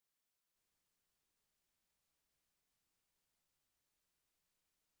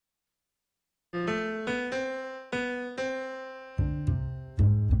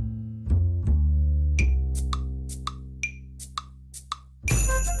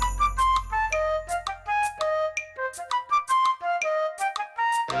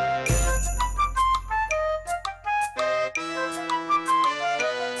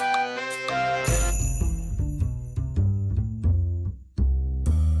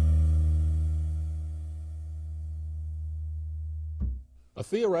A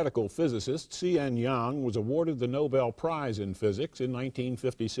theoretical physicist, C.N. Yang, was awarded the Nobel Prize in Physics in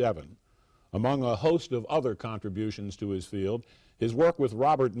 1957. Among a host of other contributions to his field, his work with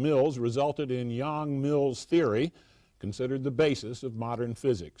Robert Mills resulted in Yang-Mills theory, considered the basis of modern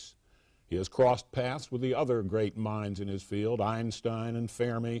physics. He has crossed paths with the other great minds in his field, Einstein and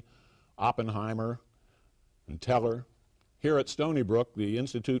Fermi, Oppenheimer and Teller. Here at Stony Brook, the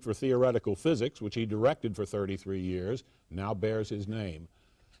Institute for Theoretical Physics, which he directed for 33 years, now bears his name.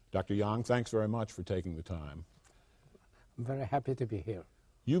 Dr. Yang, thanks very much for taking the time. I'm very happy to be here.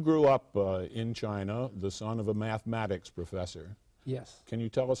 You grew up in China, the son of a mathematics professor. Yes. Can you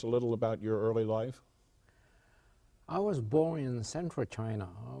tell us a little about your early life? I was born in central China,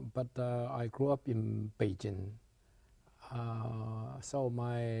 but I grew up in Beijing. So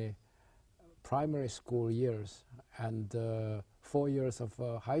my primary school years and 4 years of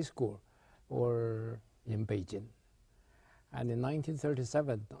high school were in Beijing. And in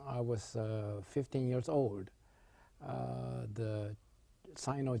 1937, I was 15 years old. The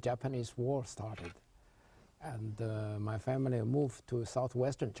Sino-Japanese War started, and my family moved to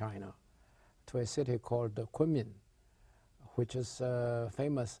southwestern China, to a city called Kunming, which is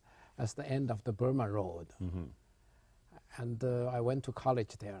famous as the end of the Burma Road. Mm-hmm. And I went to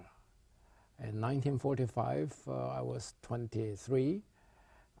college there. In 1945, I was 23.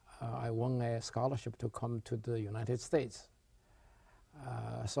 I won a scholarship to come to the United States.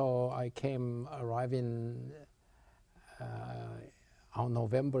 So I came arriving on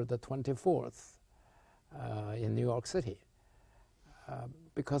November the 24th in New York City.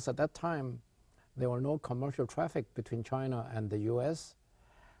 Because at that time, there were no commercial traffic between China and the US.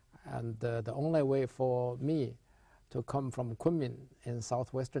 And the only way for me to come from Kunming in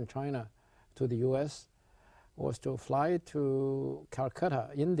southwestern China to the US was to fly to Calcutta,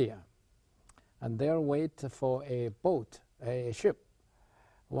 India, and there wait for a boat, a ship,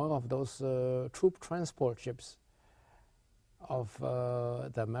 one of those troop transport ships of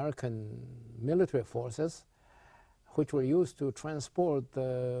the American military forces, which were used to transport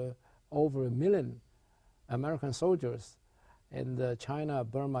over 1 million American soldiers in the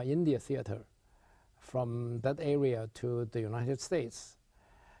China-Burma-India theater from that area to the United States.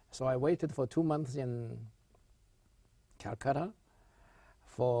 So I waited for 2 months in Calcutta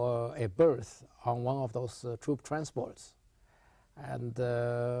for a berth on one of those troop transports. And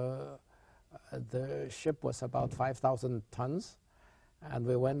the ship was about 5,000 tons, and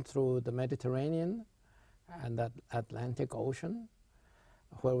we went through the Mediterranean and the Atlantic Ocean,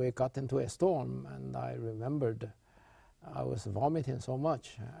 where we got into a storm, and I remembered I was vomiting so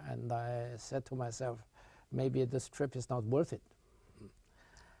much, and I said to myself, maybe this trip is not worth it.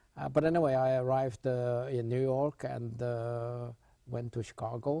 But anyway, I arrived in New York and went to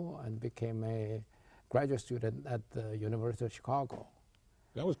Chicago and became a graduate student at the University of Chicago.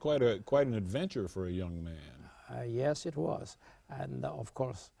 That was quite an adventure for a young man. Yes, it was. And of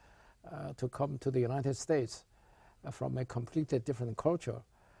course, to come to the United States from a completely different culture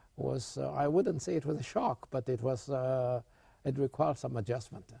was, I wouldn't say it was a shock, but it was, it required some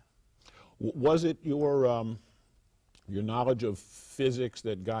adjustment. Was it your knowledge of physics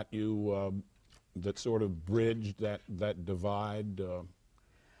that got you, that sort of bridged that divide?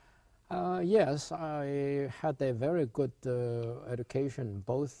 Yes, I had a very good education,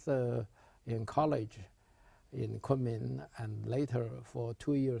 both in college in Kunming and later for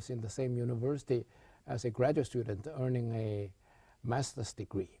 2 years in the same university as a graduate student, earning a master's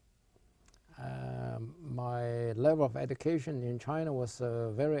degree. My level of education in China was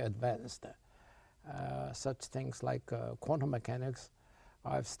very advanced. Such things like quantum mechanics,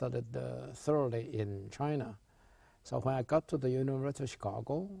 I've studied thoroughly in China. So when I got to the University of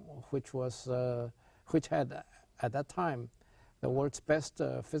Chicago, which had at that time the world's best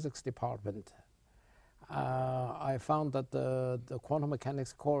physics department, I found that the quantum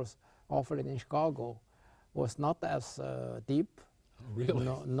mechanics course offered in Chicago was not as deep, really?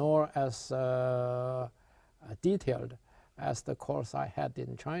 nor as detailed as the course I had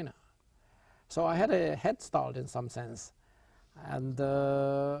in China. So I had a head start in some sense. And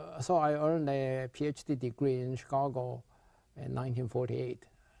so I earned a PhD degree in Chicago in 1948.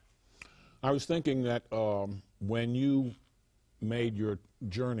 I was thinking that when you made your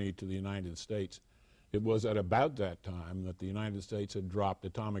journey to the United States, it was at about that time that the United States had dropped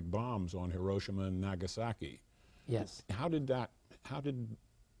atomic bombs on Hiroshima and Nagasaki. Yes. How did that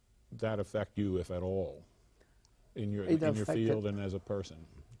affect you, if at all, in your field and as a person?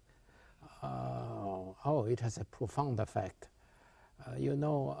 It has a profound effect. You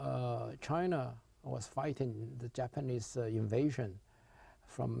know, China was fighting the Japanese invasion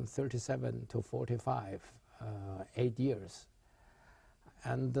from 37 to 45, 8 years.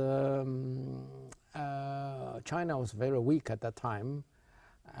 And China was very weak at that time,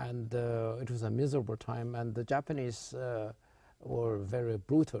 and it was a miserable time, and the Japanese were very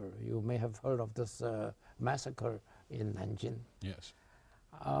brutal. You may have heard of this massacre in Nanjing. Yes.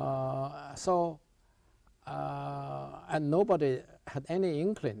 And nobody had any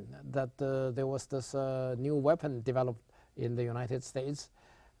inkling that there was this new weapon developed in the United States.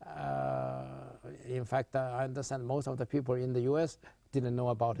 In fact, I understand most of the people in the US didn't know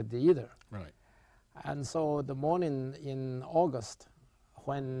about it either. Right. And so the morning in August,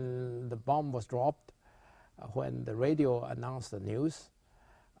 when the bomb was dropped, when the radio announced the news,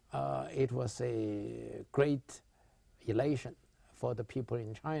 it was a great elation for the people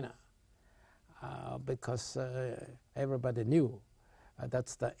in China because everybody knew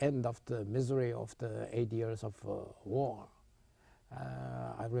that's the end of the misery of the 8 years of war.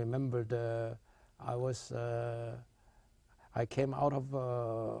 I remembered I came out of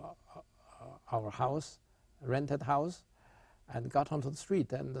our house, rented house, and got onto the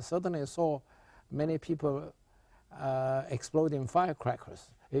street, and suddenly I saw many people exploding firecrackers.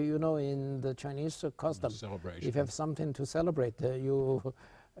 You know, in the Chinese custom, if you have something to celebrate, you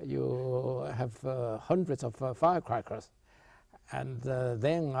have hundreds of firecrackers. And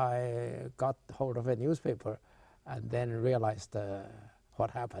then I got hold of a newspaper and then realized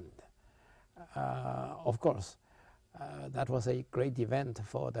what happened. Of course, that was a great event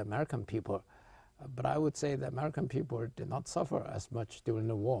for the American people, but I would say the American people did not suffer as much during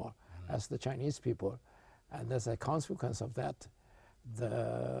the war as the Chinese people. And as a consequence of that,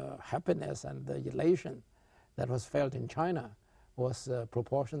 the happiness and the elation that was felt in China was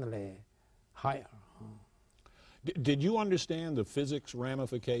proportionally higher. Did you understand the physics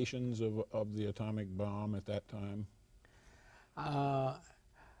ramifications of the atomic bomb at that time?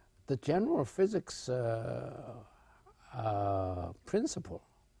 The general physics principle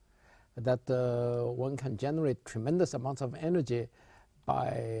that one can generate tremendous amounts of energy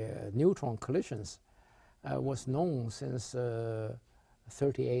by neutron collisions was known since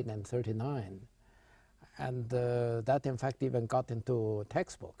 38 and 39. And that, in fact, even got into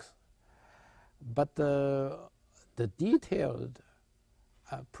textbooks. But the detailed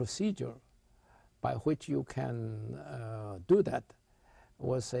procedure by which you can do that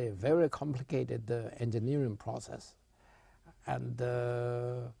was a very complicated engineering process. And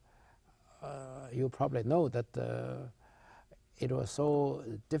you probably know that it was so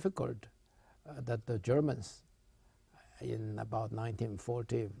difficult that the Germans, in about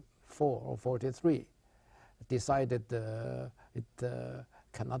 1944 or 43, decided it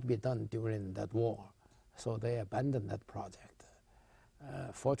cannot be done during that war. So they abandoned that project.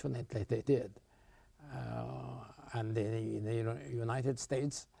 Fortunately, they did. And in the United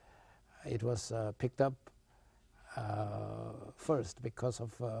States, it was picked up first because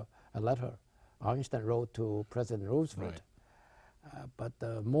of a letter Einstein wrote to President Roosevelt, right. But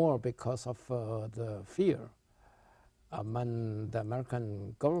more because of the fear among the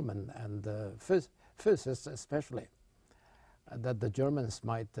American government and the physicists especially, that the Germans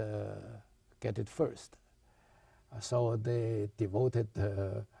might get it first. So they devoted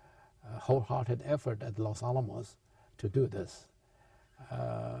wholehearted effort at Los Alamos to do this.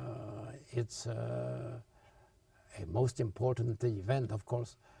 It's a most important event, of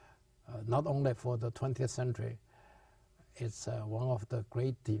course, not only for the 20th century, it's one of the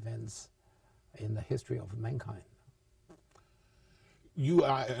great events in the history of mankind.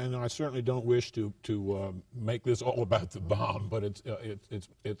 And I certainly don't wish to make this all about the bomb, but it's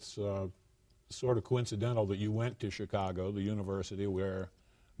sort of coincidental that you went to Chicago, the university where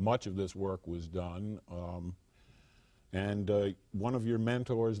much of this work was done, and one of your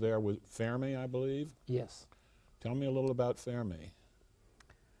mentors there was Fermi, I believe? Yes. Tell me a little about Fermi.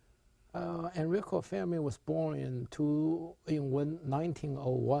 Enrico Fermi was born in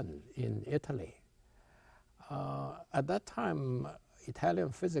 1901 in Italy. At that time,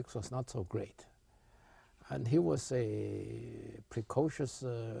 Italian physics was not so great. And he was a precocious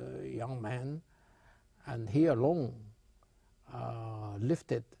young man, and he alone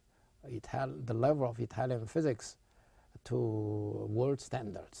lifted the level of Italian physics to world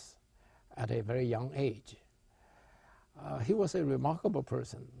standards at a very young age. He was a remarkable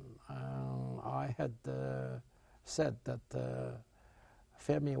person. I had said that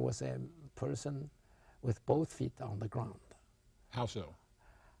Fermi was a person with both feet on the ground. How so?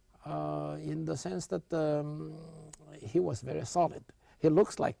 In the sense that he was very solid. He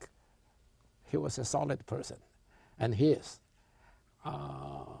looks like he was a solid person, and he is.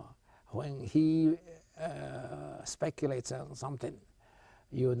 When he speculates on something,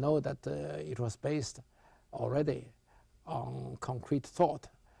 you know that it was based already on concrete thought,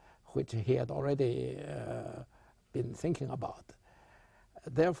 which he had already been thinking about.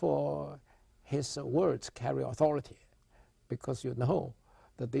 Therefore, his words carry authority, because you know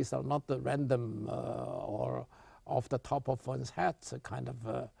that these are not the random or off the top of one's head kind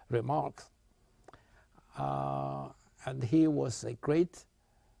of remarks. And he was a great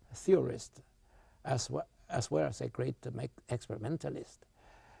theorist as well as a great experimentalist.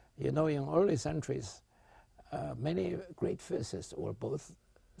 You know, in early centuries, many great physicists were both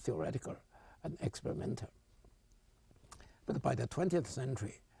theoretical and experimental. But by the 20th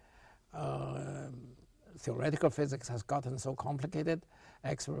century, theoretical physics has gotten so complicated,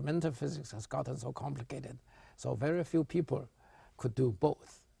 experimental physics has gotten so complicated, so very few people could do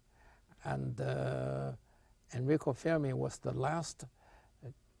both. And Enrico Fermi was the last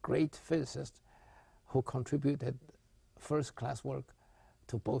great physicist who contributed first-class work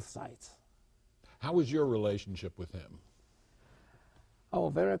to both sides. How was your relationship with him? Oh,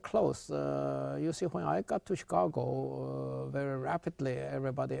 very close. You see, when I got to Chicago, very rapidly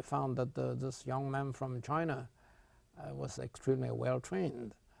everybody found that this young man from China was extremely well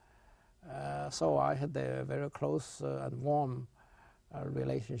trained. So I had a very close and warm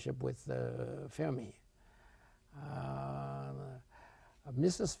relationship with Fermi.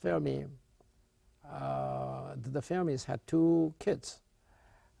 Mrs. Fermi, the Fermis had two kids,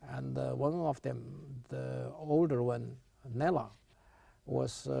 and one of them, the older one, Nella,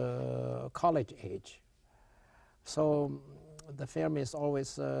 was college age. So the Fermis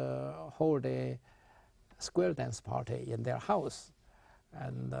always hold a square dance party in their house,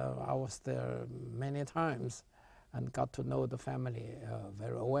 and I was there many times and got to know the family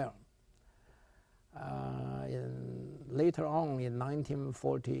very well. Later on in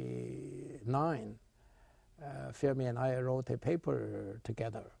 1949, Fermi and I wrote a paper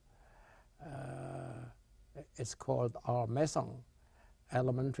together. It's called Our Meson,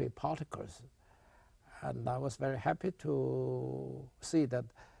 Elementary Particles. And I was very happy to see that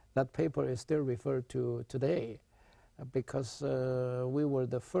that paper is still referred to today, because we were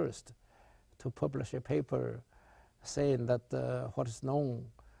the first to publish a paper saying that what is known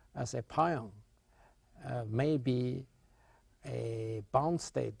as a pion may be a bound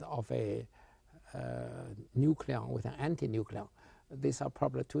state of a nucleon with an antinucleon. These are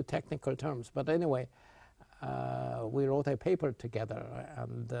probably two technical terms, but anyway, we wrote a paper together,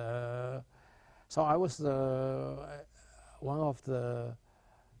 and so I was one of the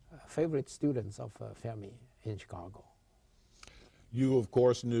favorite students of Fermi in Chicago. You, of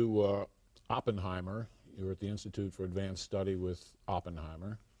course, knew Oppenheimer. You were at the Institute for Advanced Study with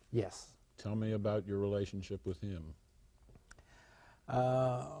Oppenheimer. Yes. Tell me about your relationship with him.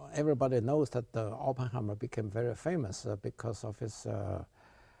 Everybody knows that Oppenheimer became very famous because of his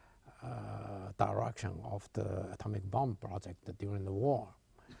direction of the atomic bomb project during the war.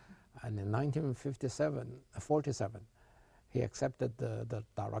 And in 1947, he accepted the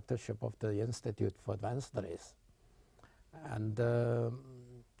directorship of the Institute for Advanced Studies. And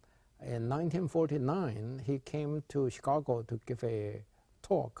in 1949, he came to Chicago to give a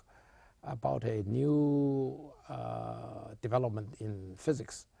talk about a new development in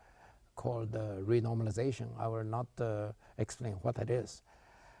physics called renormalization. I will not explain what it is.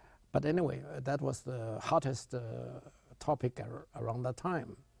 But anyway, that was the hottest topic around that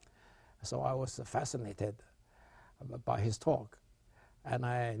time. So I was fascinated by his talk. And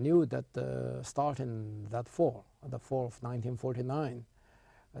I knew that starting that fall, the fall of 1949,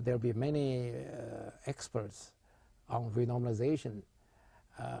 there'll be many experts on renormalization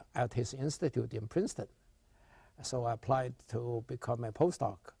at his institute in Princeton. So I applied to become a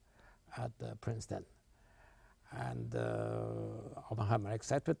postdoc at Princeton. And Oppenheimer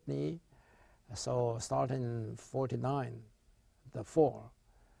accepted me. So starting in 49, the fall,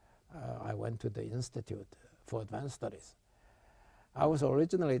 I went to the Institute for Advanced Studies. I was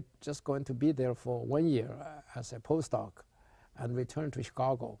originally just going to be there for 1 year as a postdoc and return to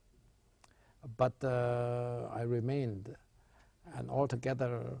Chicago. But I remained, and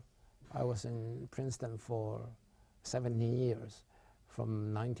altogether I was in Princeton for 17 years,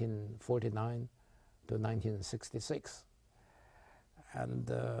 from 1949 to 1966. And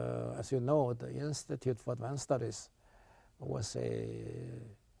as you know, the Institute for Advanced Studies was a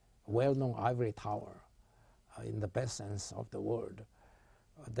well-known ivory tower in the best sense of the word.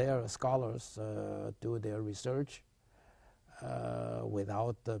 Their scholars do their research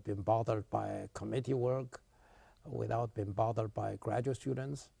without being bothered by committee work, without being bothered by graduate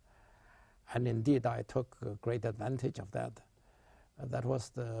students. And indeed, I took great advantage of that. That was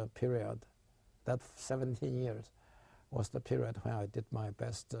the period, that 17 years was the period when I did my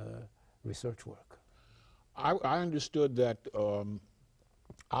best research work. I understood that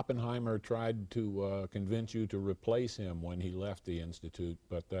Oppenheimer tried to convince you to replace him when he left the Institute,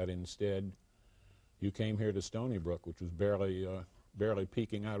 but that instead you came here to Stony Brook, which was barely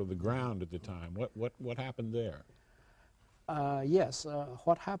peeking out of the ground at the time. What happened there? Yes,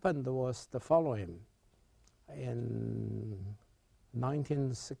 what happened was the following. In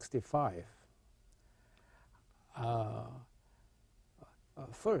 1965,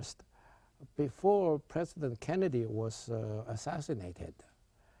 first, before President Kennedy was assassinated,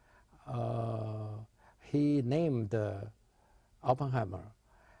 he named Oppenheimer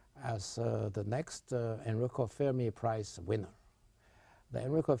as the next Enrico Fermi Prize winner. The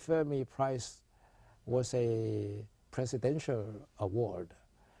Enrico Fermi Prize was a presidential award.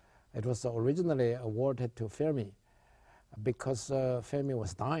 It was originally awarded to Fermi because Fermi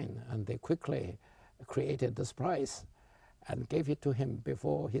was dying, and they quickly created this prize and gave it to him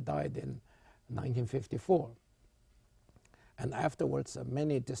before he died in 1954. And afterwards,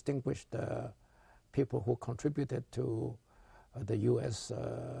 many distinguished people who contributed to the U.S.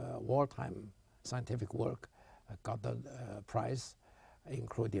 wartime scientific work got the prize,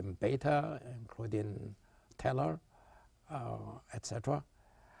 including Beta, including Teller, etc.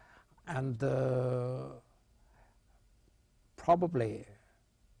 And probably,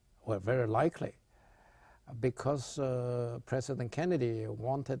 or very likely, because President Kennedy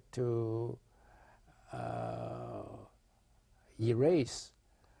wanted to erase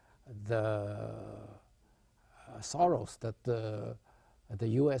the sorrows that the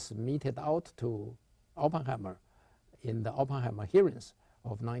U.S. meted out to Oppenheimer in the Oppenheimer hearings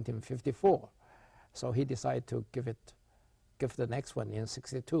of 1954. So he decided to give the next one in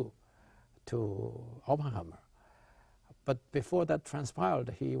 '62 to Oppenheimer. But before that transpired,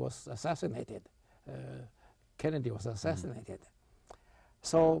 he was assassinated. Kennedy was assassinated.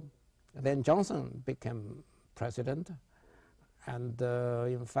 So then Johnson became president, and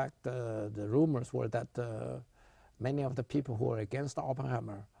in fact, the rumors were that many of the people who were against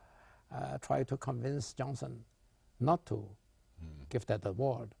Oppenheimer tried to convince Johnson not to give that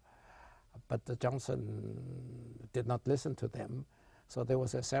award. But Johnson did not listen to them, so there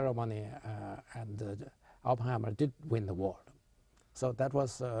was a ceremony, and Oppenheimer did win the award. So that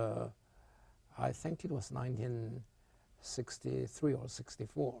was, I think it was 1963 or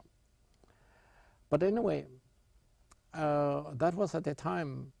 '64. But anyway, that was at the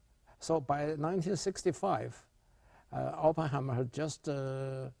time. So by 1965, Oppenheimer had just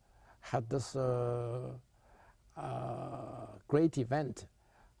had this great event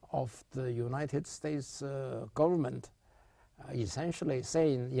of the United States government essentially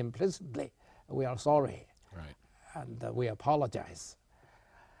saying implicitly, we are sorry, right, and we apologize.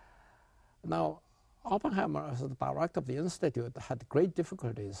 Now, Oppenheimer, as the director of the Institute, had great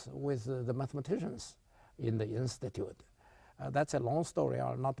difficulties with the mathematicians in the Institute. That's a long story.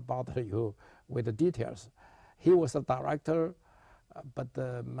 I'll not bother you with the details. He was the director, but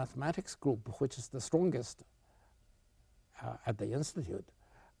the mathematics group, which is the strongest at the Institute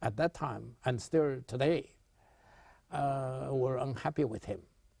at that time, and still today, were unhappy with him.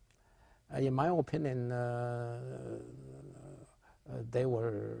 In my opinion, they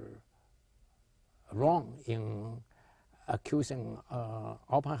were wrong in accusing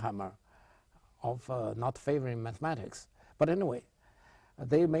Oppenheimer of not favoring mathematics. But anyway,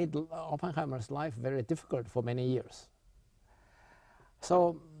 they made Oppenheimer's life very difficult for many years.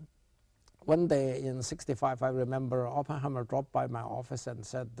 So one day in '65, I remember Oppenheimer dropped by my office and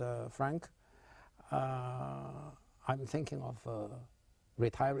said, Frank, I'm thinking of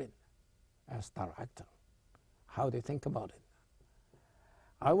retiring as director. How do you think about it?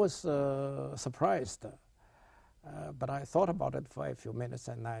 I was surprised, but I thought about it for a few minutes,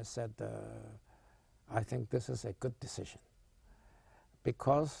 and I said, I think this is a good decision.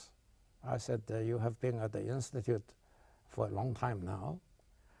 Because, I said, you have been at the Institute for a long time now,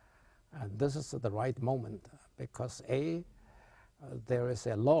 and this is the right moment, because A, there is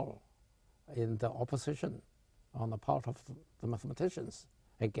a lull in the opposition on the part of the mathematicians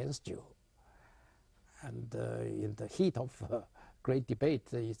against you. And in the heat of great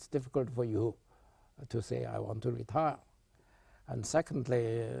debate, it's difficult for you to say, I want to retire. And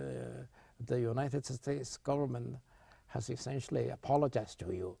secondly, the United States government has essentially apologized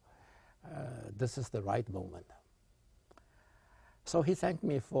to you. This is the right moment. So he thanked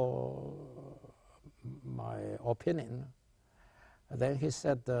me for my opinion. Then he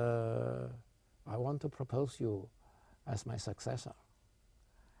said, I want to propose you as my successor.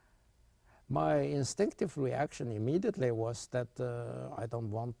 My instinctive reaction immediately was that I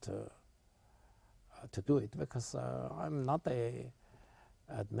don't want to do it, because I'm not a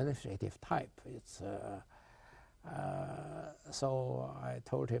administrative type. So I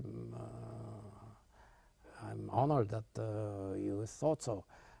told him, I'm honored that you thought so,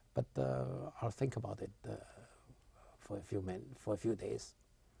 but I'll think about it for a few days.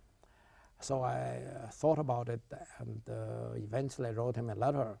 So I thought about it, and eventually wrote him a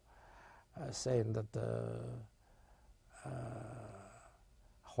letter saying that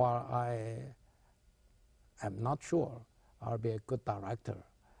while I am not sure I'll be a good director,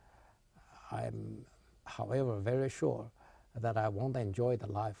 I'm, however, very sure that I won't enjoy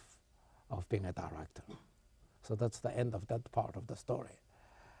the life of being a director. So that's the end of that part of the story.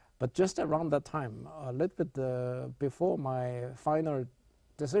 But just around that time, a little bit before my final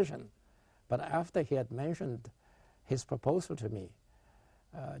decision, but after he had mentioned his proposal to me,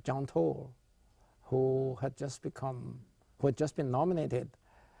 John Toll, who had just been nominated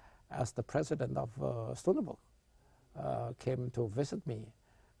as the president of Stony Brook, came to visit me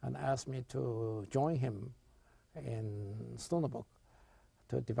and asked me to join him in Stony Brook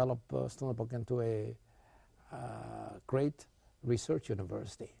to develop Stony Brook into a great research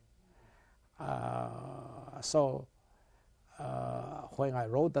university. So when I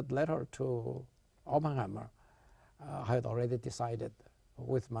wrote that letter to Oppenheimer, I had already decided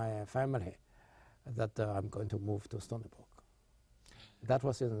with my family that I'm going to move to Stony Brook. That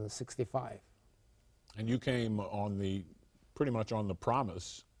was in '65. And you came on pretty much on the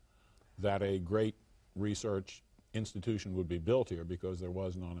promise that a great research institution would be built here, because there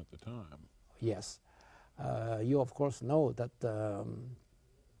was none at the time. Yes. You of course know that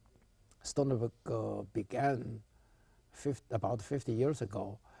Stony Brook began about 50 years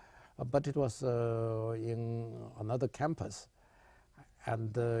ago, but it was in another campus,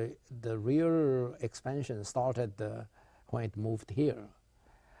 and the real expansion started when it moved here,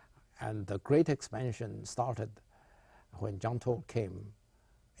 and the great expansion started when John Toll came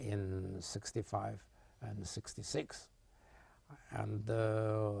in '65 and '66, and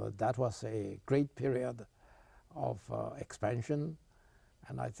that was a great period of expansion.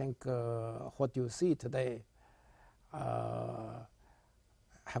 And I think what you see today have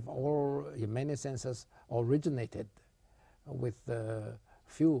all, in many senses, originated with the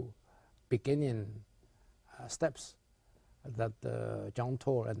few beginning steps that John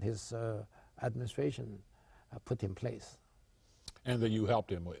Toll and his administration put in place. And that you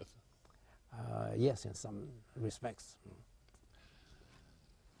helped him with? Yes, in some respects.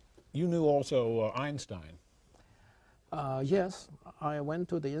 You knew also Einstein. Yes, I went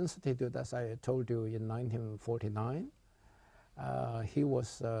to the Institute, as I told you, in 1949. He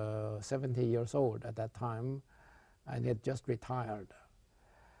was 70 years old at that time, and he had just retired.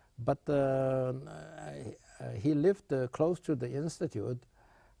 But he lived close to the Institute,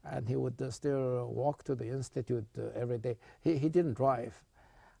 and he would still walk to the Institute every day. He didn't drive,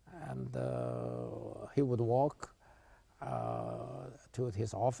 and he would walk to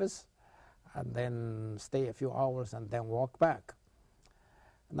his office and then stay a few hours and then walk back.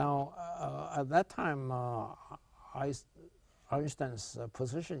 Now, at that time, Einstein's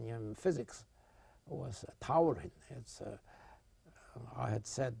position in physics was towering. I had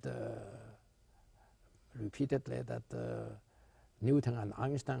said repeatedly that Newton and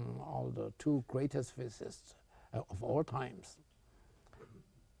Einstein are the two greatest physicists of all times.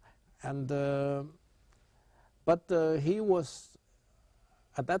 And but he was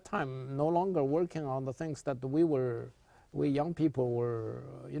at that time no longer working on the things that we young people were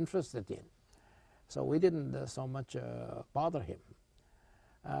interested in. So we didn't so much bother him.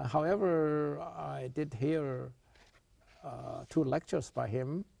 However, I did hear 2 lectures by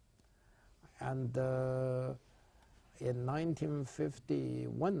him, and in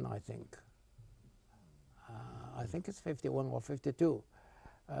 1951, I think it's 51 or 52,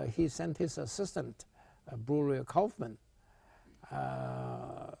 he sent his assistant, Brewer Kaufman,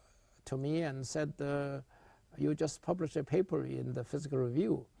 to me and said, you just published a paper in the Physical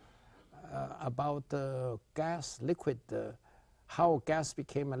Review about gas, liquid, how gas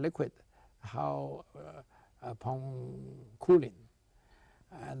became a liquid, how upon cooling.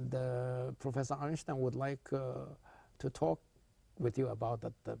 And Professor Einstein would like to talk with you about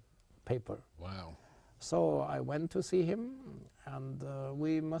that paper. Wow. So I went to see him, and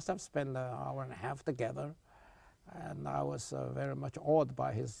we must have spent an hour and a half together. And I was very much awed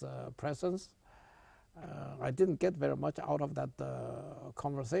by his presence. I didn't get very much out of that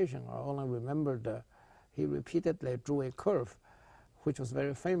conversation. I only remembered he repeatedly drew a curve, which was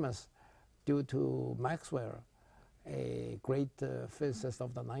very famous due to Maxwell, a great physicist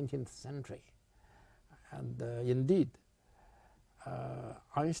of the 19th century. And indeed,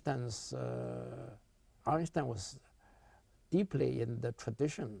 Einstein was deeply in the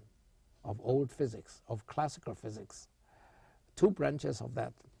tradition of old physics, of classical physics. Two branches of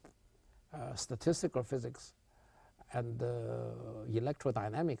that, statistical physics and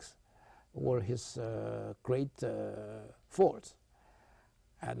electrodynamics, were his great forts.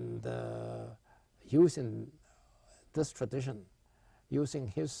 And using this tradition, using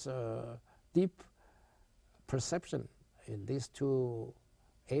his deep perception in these two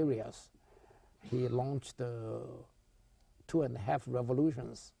areas, he launched 2.5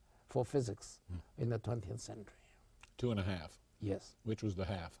 revolutions for physics in the 20th century. 2.5? Yes. Which was the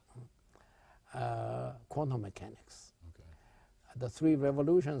half? Quantum mechanics. Okay. The 3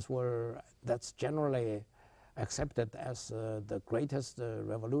 revolutions were, that's generally accepted as the greatest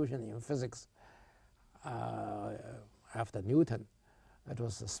revolution in physics after Newton. It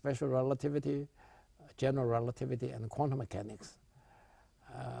was special relativity, general relativity, and quantum mechanics.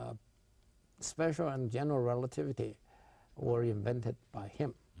 Special and general relativity were invented by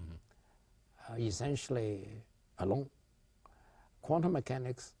him, essentially alone. Quantum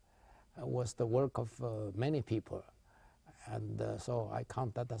mechanics was the work of many people, and so I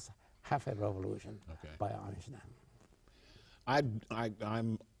count that as half a revolution by Einstein.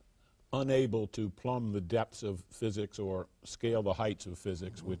 I'm unable to plumb the depths of physics or scale the heights of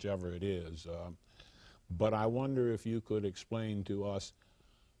physics, whichever it is, but I wonder if you could explain to us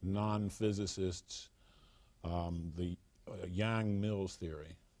non-physicists the Yang-Mills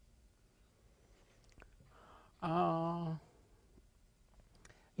theory.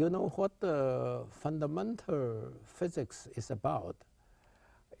 You know what the fundamental physics is about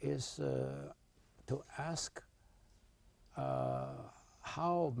is to ask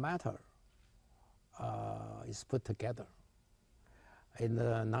how matter is put together. In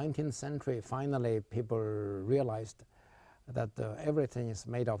the 19th century, finally people realized that everything is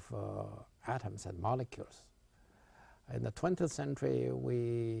made of atoms and molecules. In the 20th century,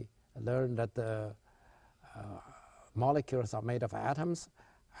 we learned that the molecules are made of atoms.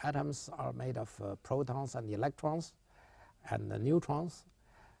 Atoms are made of protons and electrons and neutrons.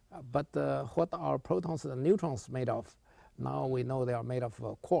 But what are protons and neutrons made of? Now we know they are made of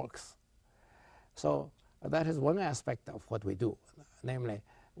quarks. So that is one aspect of what we do. Namely,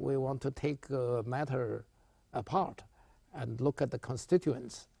 we want to take matter apart and look at the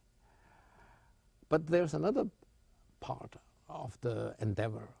constituents. But there's another part of the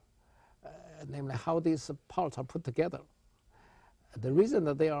endeavor, namely how these parts are put together. The reason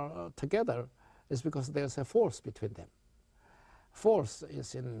that they are together is because there's a force between them. Force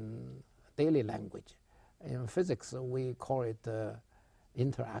is in daily language. In physics, we call it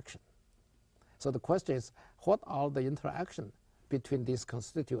interaction. So the question is, what are the interaction between these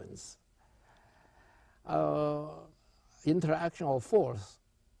constituents? Interaction of force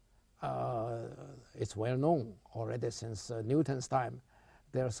is well known already since Newton's time.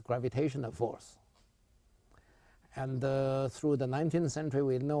 There's gravitational force. And through the 19th century,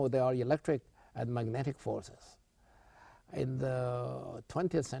 we know there are electric and magnetic forces. In the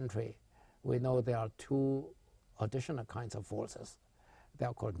 20th century, we know there are 2 additional kinds of forces. They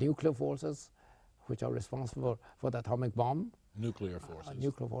are called nuclear forces, which are responsible for the atomic bomb. Nuclear forces.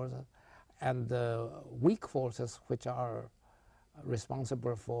 Nuclear forces. And weak forces, which are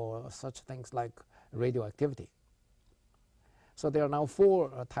responsible for such things like radioactivity. So there are now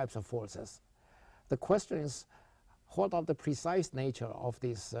 4 types of forces. The question is, what are the precise nature of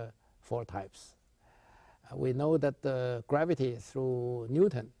these 4 types? We know that the gravity through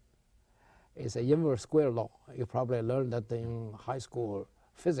Newton is a inverse square law. You probably learned that in high school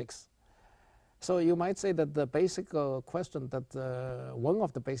physics. So you might say that the basic question that one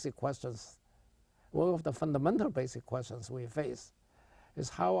of the basic questions, one of the fundamental basic questions we face is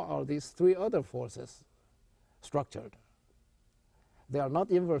how are these 3 other forces structured? They are not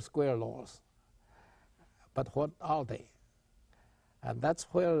inverse square laws, but what are they? And that's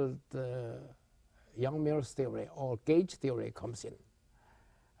where the Yang-Mills theory or gauge theory comes in.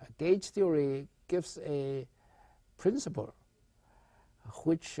 Gauge theory gives a principle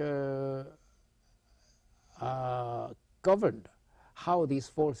which governed how these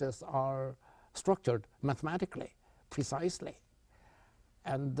forces are structured mathematically, precisely.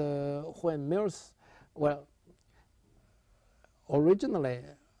 And when Mills, well, originally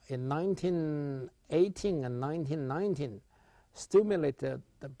in 1918 and 1919, stimulated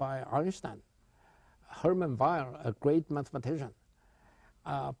by Einstein, Hermann Weyl, a great mathematician,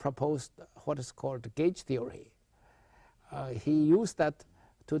 proposed what is called gauge theory. He used that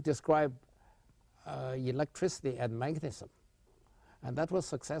to describe electricity and magnetism, and that was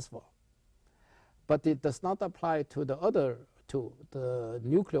successful. But it does not apply to the other 2, the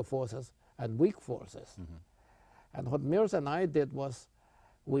nuclear forces and weak forces. And what Mills and I did was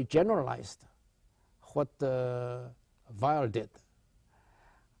we generalized what Weyl did.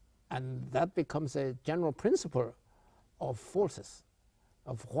 And that becomes a general principle of forces,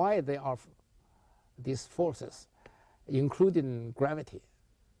 of why they are these forces, including gravity.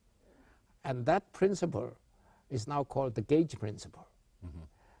 And that principle is now called the gauge principle. Mm-hmm.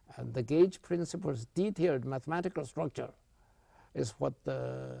 And the gauge principle's detailed mathematical structure is what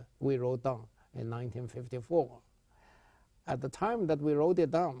we wrote down in 1954. At the time that we wrote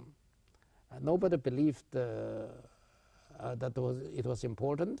it down, nobody believed that it was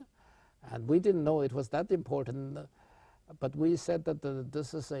important, and we didn't know it was that important, but we said that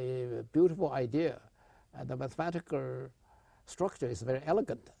this is a beautiful idea, and the mathematical structure is very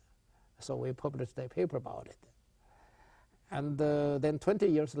elegant. So we published a paper about it. And then 20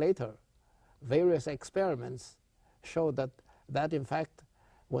 years later, various experiments showed that in fact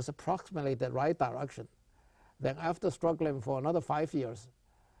was approximately the right direction. Then after struggling for another 5 years,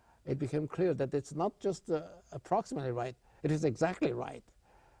 it became clear that it's not just approximately right, it is exactly right.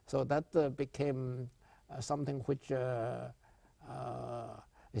 So that became something which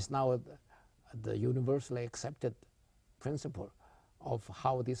is now the universally accepted principle of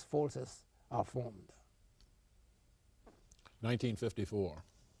how these forces are formed. 1954.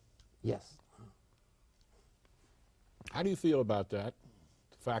 Yes. How do you feel about that?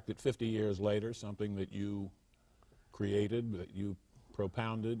 The fact that 50 years later, something that you created, that you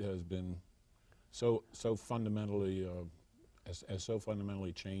propounded, has been so fundamentally has so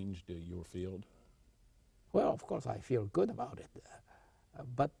fundamentally changed your field? Well, of course, I feel good about it,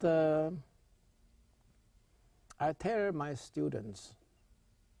 but I tell my students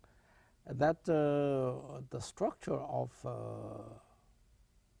that the structure of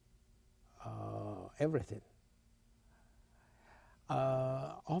everything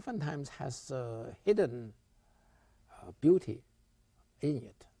oftentimes has hidden beauty in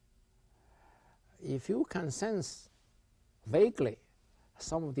it. If you can sense vaguely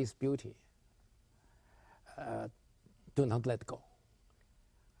some of this beauty, do not let go.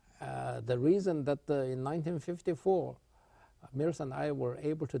 The reason that in 1954 Mills and I were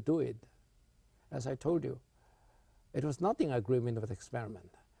able to do it, as I told you, it was not in agreement with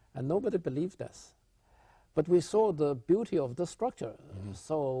experiment, and nobody believed us. But we saw the beauty of the structure,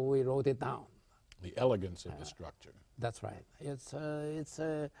 so we wrote it down. The elegance of the structure. That's right.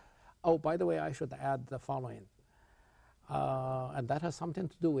 Oh, by the way, I should add the following, and that has something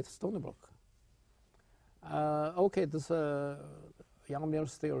to do with Stony Brook. Okay, this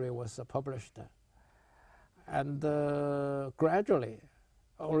Yang-Mills theory was published, and gradually,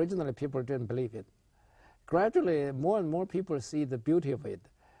 originally people didn't believe it. Gradually, more and more people see the beauty of it,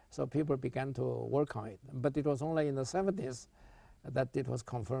 so people began to work on it. But it was only in the 70s that it was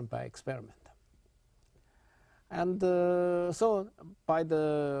confirmed by experiment. And so by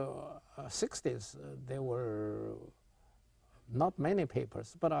the 60s, there were not many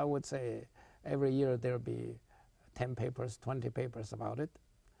papers, but I would say every year there'll be 10 papers, 20 papers about it.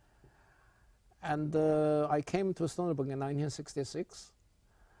 And I came to Stony Brook in 1966.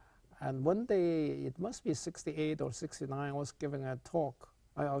 And one day, it must be 68 or 69, I was giving a talk.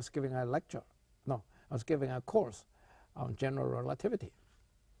 I was giving a lecture. No, I was giving a course on general relativity.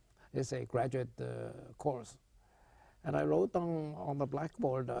 It's a graduate course. And I wrote down on the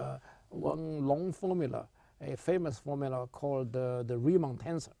blackboard one long formula, a famous formula called the Riemann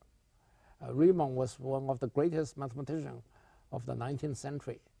tensor. Riemann was one of the greatest mathematicians of the 19th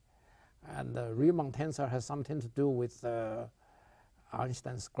century. And the Riemann tensor has something to do with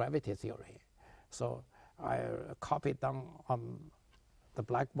Einstein's gravity theory. So I copied down on the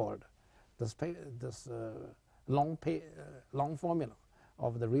blackboard this long formula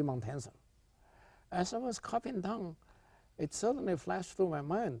of the Riemann tensor. As I was copying down, it suddenly flashed through my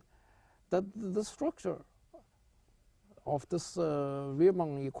mind that the structure of this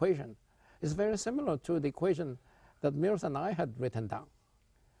Riemann equation is very similar to the equation that Mills and I had written down.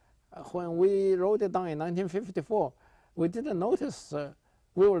 When we wrote it down in 1954, we didn't notice,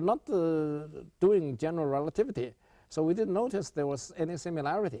 we were not doing general relativity, so we didn't notice there was any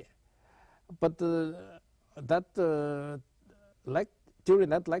similarity. But during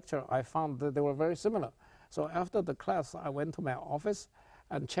that lecture, I found that they were very similar. So after the class, I went to my office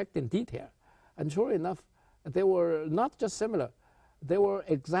and checked in detail. And sure enough, they were not just similar, they were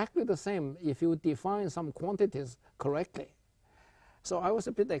exactly the same if you define some quantities correctly. So I was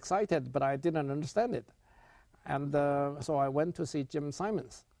a bit excited, but I didn't understand it. And so I went to see Jim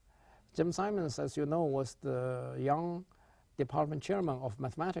Simons. Jim Simons, as you know, was the young department chairman of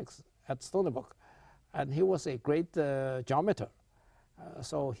mathematics at Stony Brook. And he was a great geometer.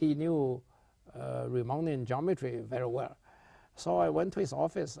 So he knew Riemannian geometry very well. So I went to his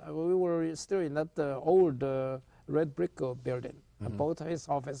office. We were still in that old red brick building, both his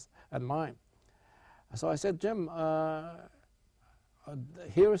office and mine. So I said, Jim,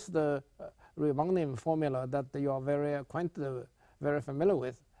 here's the Riemannian formula that you are very acquainted, very familiar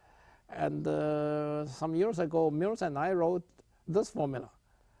with. And some years ago, Mills and I wrote this formula.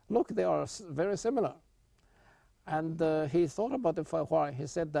 Look, they are very similar. And he thought about it for a while. He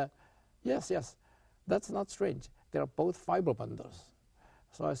said, yes, that's not strange. They are both fiber bundles.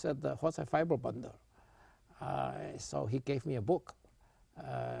 So I said, what's a fiber bundle? So he gave me a book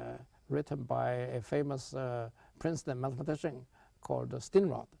written by a famous Princeton mathematician called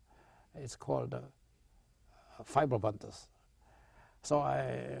Steenrod. It's called Fiber Bundles. So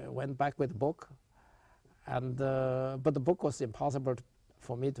I went back with the book, and but the book was impossible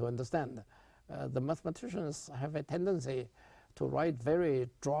for me to understand. The mathematicians have a tendency to write very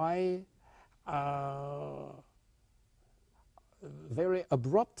dry, very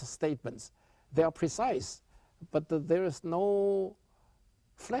abrupt statements. They are precise, but there is no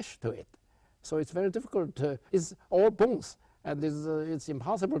flesh to it. So it's very difficult to, it's all bones, and it's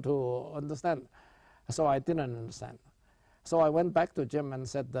impossible to understand. So I didn't understand. So I went back to Jim and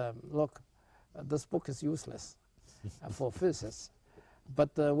said, look, this book is useless for physicists, but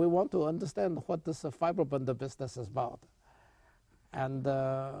we want to understand what this fiber bundle business is about. And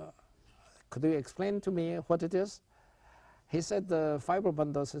could you explain to me what it is? He said the fiber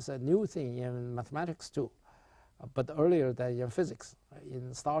bundles is a new thing in mathematics too, but earlier than in physics.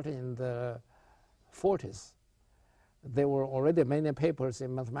 Starting in the 40s, there were already many papers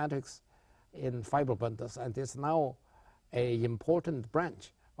in mathematics in fiber bundles, and it's now an important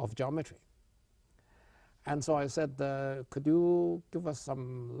branch of geometry. And so I said, could you give us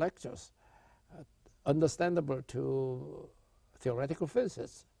some lectures understandable to theoretical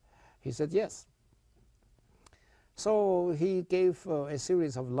physicists? He said yes. So he gave a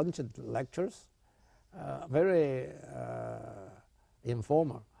series of luncheon lectures, very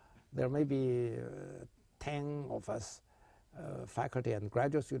informal. There may be 10 of us, faculty and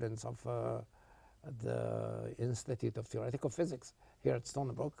graduate students of the Institute of Theoretical Physics here at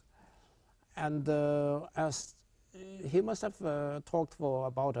Stony Brook. And as he must have talked for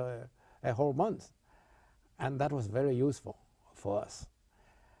about a whole month, and that was very useful for us.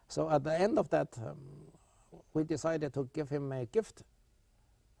 So at the end of that, we decided to give him a gift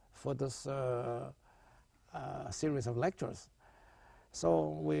for this series of lectures.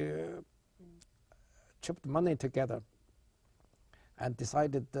 So we chipped money together and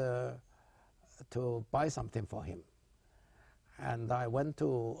decided to buy something for him. And I went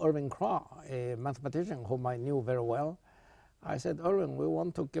to Irving Krah, a mathematician whom I knew very well. I said, Irving, we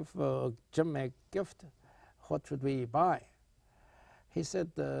want to give Jim a gift. What should we buy? He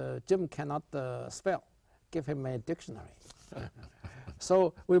said, Jim cannot spell. Give him a dictionary.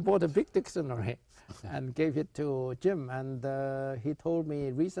 So we bought a big dictionary and gave it to Jim. And he told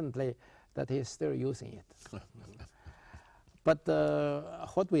me recently that he's still using it. But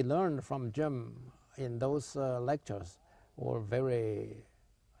what we learned from Jim in those lectures were very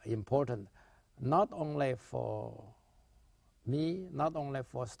important, not only for me, not only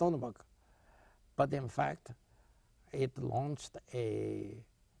for Stony Brook, but in fact, it launched a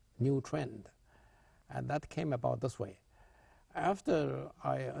new trend. And that came about this way. After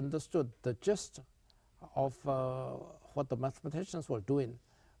I understood the gist of what the mathematicians were doing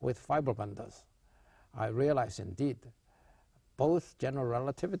with fiber bundles, I realized indeed both general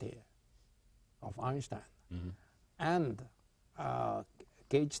relativity of Einstein and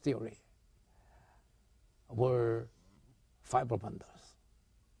gauge theory were fiber bundles.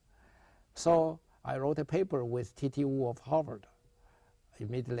 So I wrote a paper with T.T. Wu of Harvard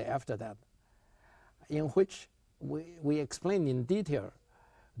immediately after that, in which we explained in detail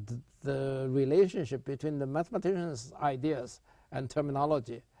the relationship between the mathematician's ideas and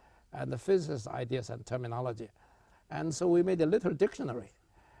terminology and the physicist's ideas and terminology. And so we made a little dictionary.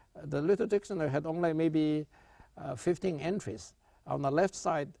 The little dictionary had only maybe 15 entries. On the left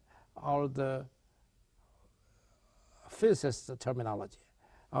side are the physicist's terminology.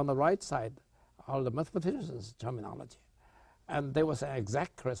 On the right side are the mathematician's terminology. And there was an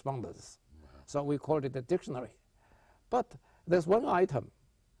exact correspondence. So we called it a dictionary. But there's one item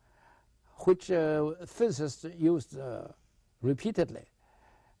which physicists used repeatedly.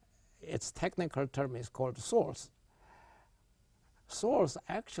 Its technical term is called source. Source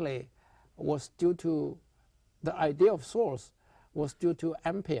actually was due to, the idea of source was due to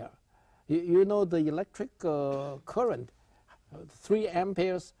ampere. You know the electric current, 3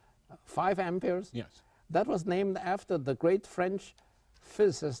 amperes, 5 amperes? Yes. That was named after the great French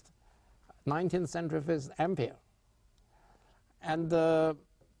physicist, 19th century physicist, Ampere. And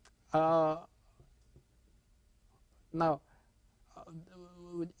now,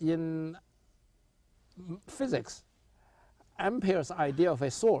 in physics, Ampere's idea of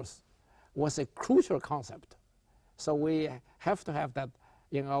a source was a crucial concept. So we have to have that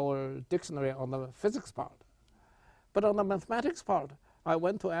in our dictionary on the physics part. But on the mathematics part, I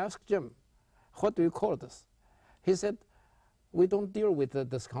went to ask Jim, what do you call this? He said, we don't deal with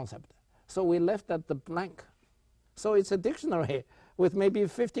this concept. So we left that the blank. So it's a dictionary with maybe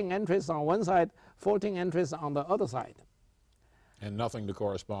 15 entries on one side, 14 entries on the other side. And nothing to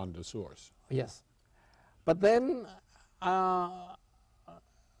correspond to source. Yes. But then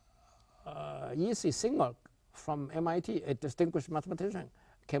E.C. Singer from MIT, a distinguished mathematician,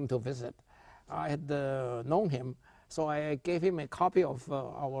 came to visit. I had known him, so I gave him a copy of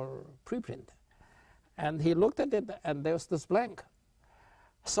our preprint. And he looked at it, and there's this blank.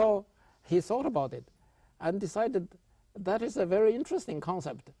 So he thought about it and decided that is a very interesting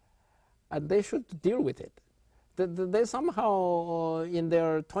concept, and they should deal with it. They somehow, in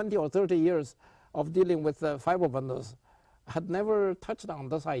their 20 or 30 years of dealing with fiber bundles, had never touched on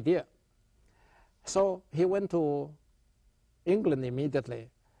this idea. So he went to England immediately,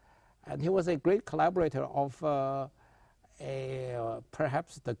 and he was a great collaborator of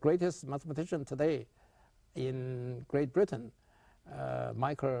perhaps the greatest mathematician today in Great Britain,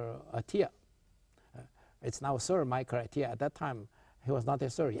 Michael Atiyah. It's now Sir Michael Atiyah. At that time, he was not a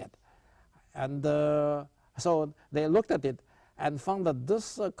sir yet. And so they looked at it and found that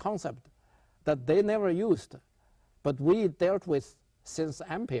this concept that they never used, but we dealt with since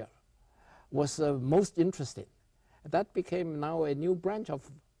Ampere, was most interesting. That became now a new branch of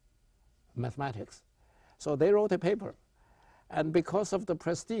mathematics. So they wrote a paper. And because of the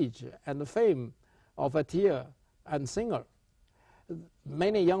prestige and the fame of Atiyah and Singer,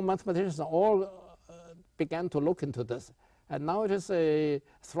 many young mathematicians all began to look into this. And now it is a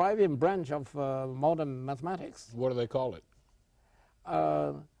thriving branch of modern mathematics. What do they call it?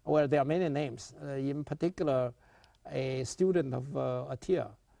 Well, there are many names. In particular, a student of Atiyah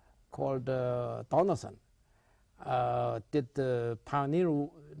called Donaldson did the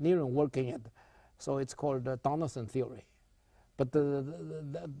pioneering work in it. So it's called the Donaldson theory. But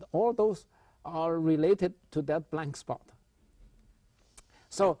all those are related to that blank spot.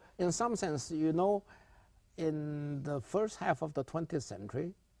 So in some sense, you know, in the first half of the 20th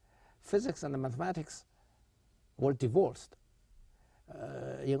century, physics and mathematics were divorced.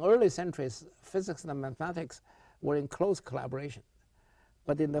 In early centuries, physics and mathematics were in close collaboration.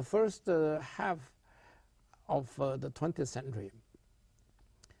 But in the first half of the 20th century,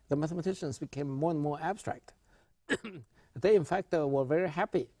 the mathematicians became more and more abstract. They, in fact, were very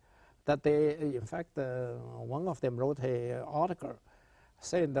happy that they, in fact, one of them wrote an article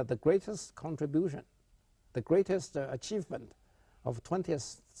saying that the greatest contribution, the greatest achievement of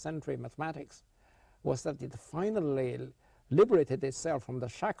 20th century mathematics was that it finally liberated itself from the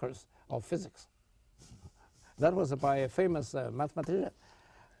shackles of physics. That was by a famous mathematician.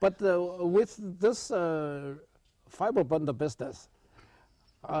 But with this fiber bundle business,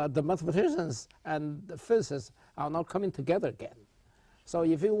 the mathematicians and the physicists are now coming together again. So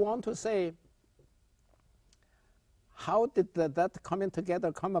if you want to say, how did that coming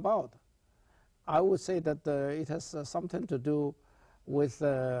together come about? I would say that it has something to do with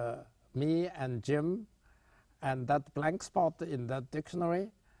me and Jim and that blank spot in that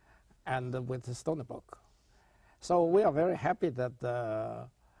dictionary and with the Stony Brook. So we are very happy that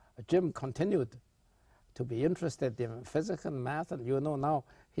Jim continued to be interested in physics and math, and you know now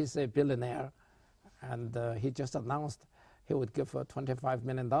he's a billionaire, and he just announced he would give $25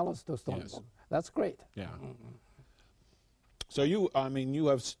 million to Stony Brook. That's great. Yeah. So you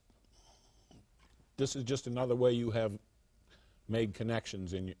have, this is just another way you have made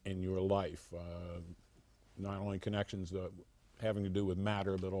connections in your life, not only connections having to do with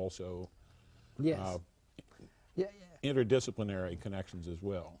matter, but also interdisciplinary connections as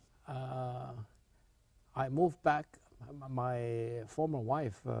well. I moved back. My former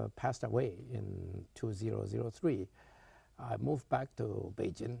wife passed away in 2003. I moved back to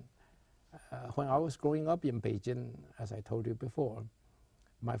Beijing. When I was growing up in Beijing, as I told you before,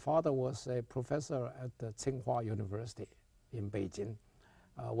 my father was a professor at the Tsinghua University in Beijing,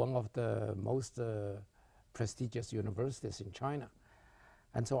 one of the most prestigious universities in China.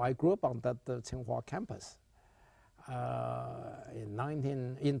 And so I grew up on that Tsinghua campus.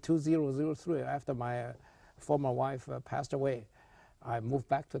 In 2003, after my former wife passed away, I moved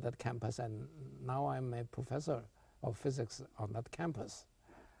back to that campus, and now I'm a professor of physics on that campus.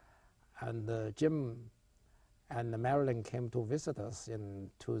 And Jim and Marilyn came to visit us in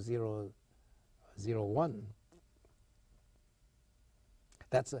 2001.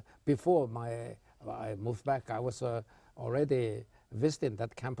 That's before I moved back. I was already visiting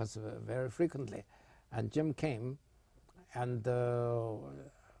that campus very frequently, and Jim came, and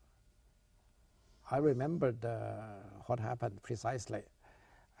I remembered what happened precisely.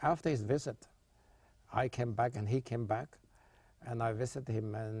 After his visit, I came back and he came back, and I visited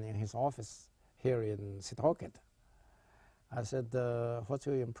him in his office here in Sitoket. I said, what's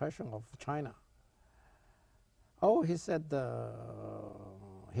your impression of China? Oh, he said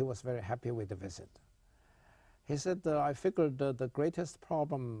he was very happy with the visit. He said, I figured the greatest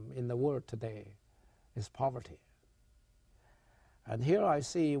problem in the world today is poverty. And here I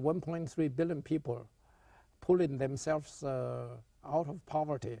see 1.3 billion people pulling themselves out of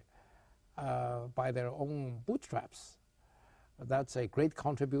poverty by their own bootstraps. That's a great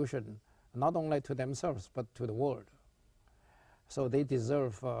contribution, not only to themselves, but to the world. So they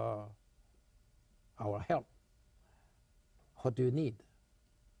deserve our help. What do you need?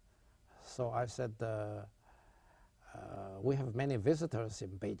 So I said, we have many visitors in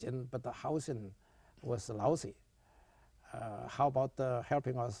Beijing, but the housing was lousy. How about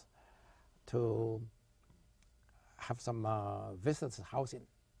helping us to have some visitors housing?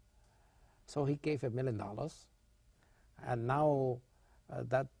 So he gave $1 million, and now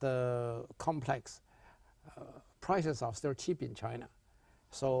that complex prices are still cheap in China.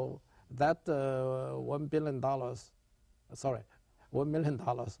 So that $1 million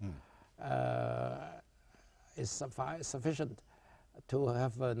is sufficient to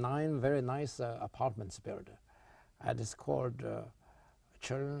have 9 very nice apartments built. And it's called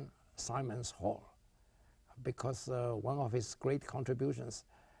Chen Simons Hall, because one of his great contributions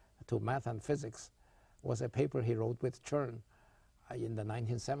to math and physics was a paper he wrote with Chen in the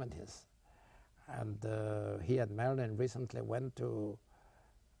 1970s. And he and Marilyn recently went to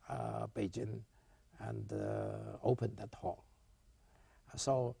Beijing and opened that hall.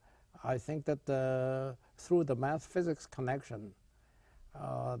 So I think that through the math-physics connection,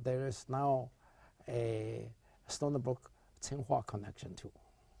 there is now a Stony Brook Tsinghua connection too.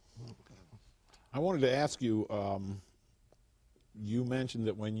 I wanted to ask you, you mentioned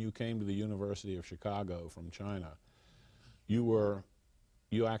that when you came to the University of Chicago from China, you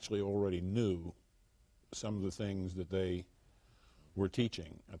actually already knew some of the things that they were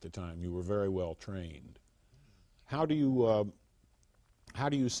teaching at the time. You were very well trained. How do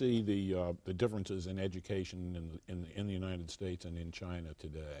you see the differences in education in the United States and in China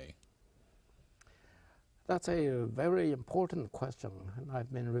today? That's a very important question, and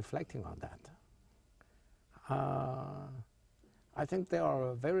I've been reflecting on that. I think there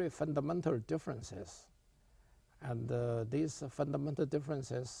are very fundamental differences, and these fundamental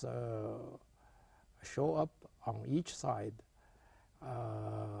differences show up on each side,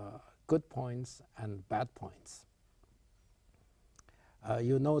 good points and bad points.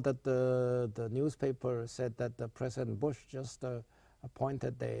 You know that the newspaper said that President Bush just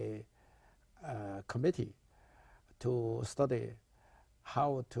appointed a committee to study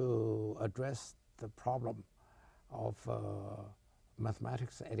how to address the problem of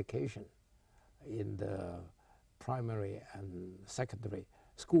mathematics education in the primary and secondary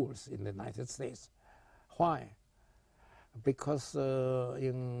schools in the United States. Why? Because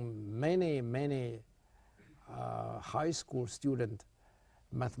in many high school student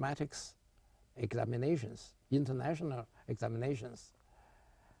mathematics examinations, international examinations,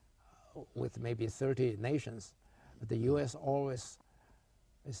 with maybe 30 nations, the U.S. always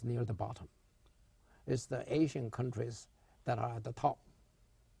is near the bottom. It's the Asian countries that are at the top.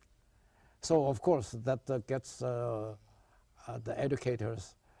 So of course that gets the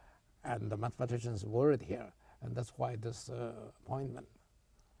educators and the mathematicians worried here, and that's why this appointment.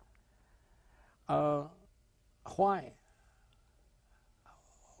 Why?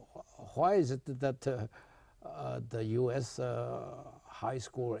 Why is it that the U.S. High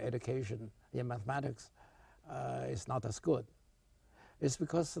school education in mathematics is not as good? It's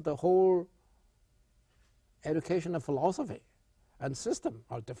because the whole educational philosophy and system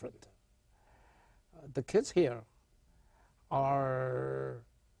are different. The kids here are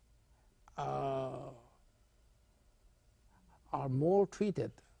more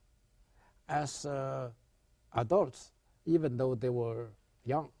treated as adults, even though they were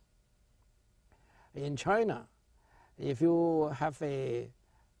young. In China, if you have a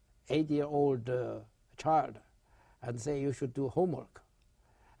 8-year-old child and say you should do homework,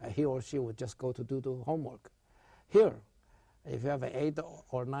 he or she would just go to do the homework. Here, if you have an 8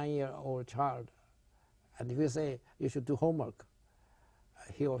 or 9-year-old child, and if you say you should do homework,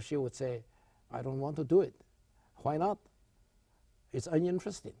 he or she would say, I don't want to do it. Why not? It's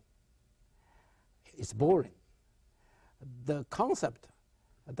uninteresting. It's boring. The concept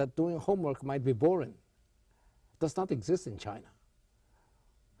that doing homework might be boring does not exist in China.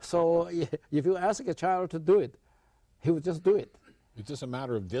 So if you ask a child to do it, he would just do it. Is this a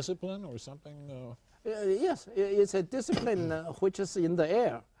matter of discipline or something? Yes, it's a discipline which is in the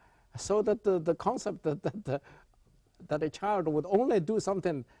air, so that the concept that a child would only do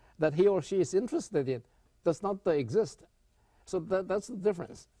something that he or she is interested in does not exist. So that's the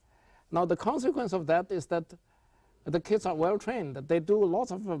difference. Now the consequence of that is that the kids are well trained. They do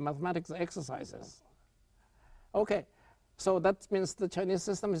lots of mathematics exercises. Okay, so that means the Chinese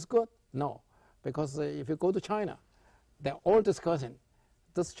system is good? No, because if you go to China, they're all discussing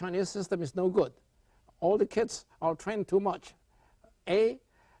this Chinese system is no good. All the kids are trained too much. A,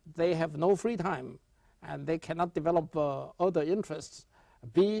 they have no free time and they cannot develop other interests.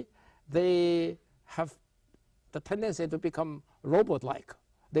 B, they have the tendency to become robot-like.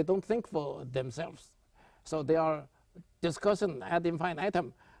 They don't think for themselves. So they are discussing ad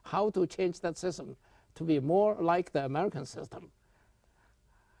infinitum how to change that system to be more like the American system.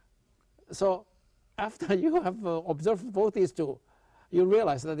 So after you have observed both these two, you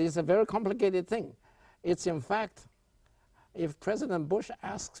realize that it's a very complicated thing. It's in fact, if President Bush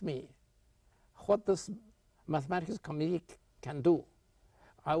asks me what this mathematics committee can do,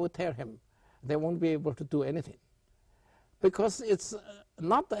 I would tell him they won't be able to do anything. Because it's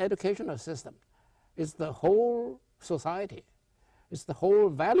not the educational system, it's the whole society. It's the whole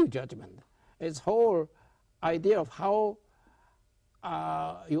value judgment. It's the whole idea of how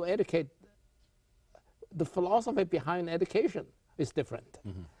you educate. The philosophy behind education is different.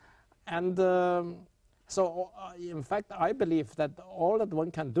 Mm-hmm. And so, in fact, I believe that all that one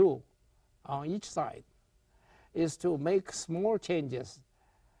can do on each side is to make small changes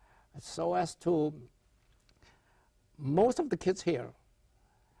so as to, most of the kids here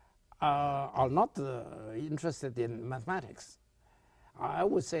are not interested in mathematics. I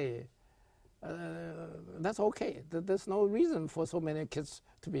would say that's okay. There's no reason for so many kids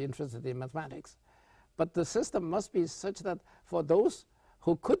to be interested in mathematics. But the system must be such that for those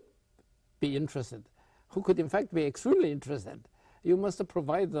who could be interested, who could in fact be extremely interested, you must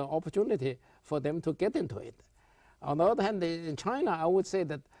provide the opportunity for them to get into it. On the other hand, in China, I would say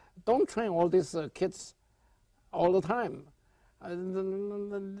that don't train all these kids all the time.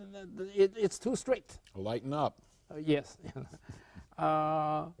 It's too strict. Lighten up. Yes.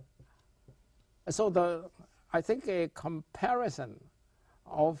 So I think a comparison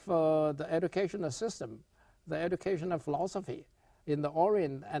of the educational system, the educational philosophy in the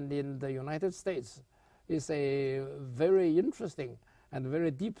Orient and in the United States is a very interesting and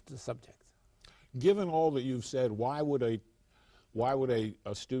very deep subject. Given all that you've said, why would a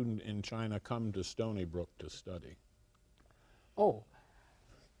student in China come to Stony Brook to study? Oh,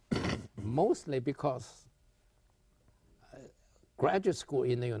 mostly because graduate school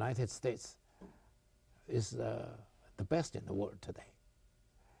in the United States is the best in the world today.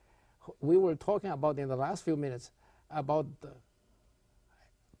 We were talking about in the last few minutes about the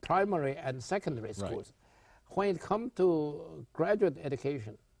primary and secondary schools. Right. When it comes to graduate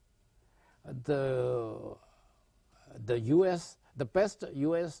education, the best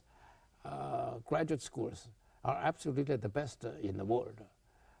U.S. Graduate schools are absolutely the best in the world.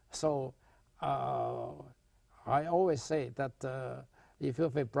 So I always say that if you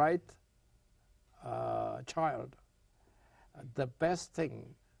have a bright child, the best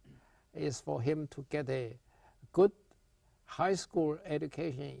thing is for him to get a good high school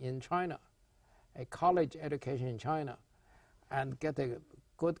education in China, a college education in China, and get a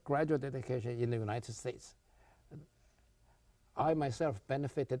good graduate education in the United States. I myself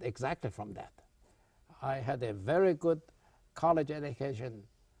benefited exactly from that. I had a very good college education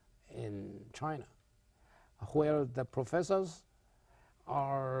in China, where the professors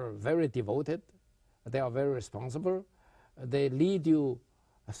are very devoted, they are very responsible, they lead you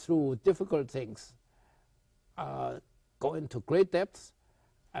through difficult things, go into great depths,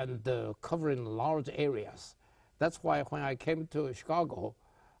 and covering large areas. That's why when I came to Chicago,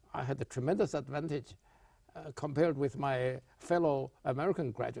 I had a tremendous advantage compared with my fellow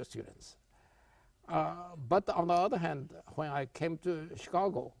American graduate students. But on the other hand, when I came to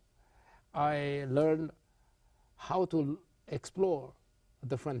Chicago, I learned how to explore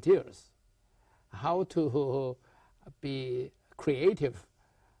the frontiers, how to be creative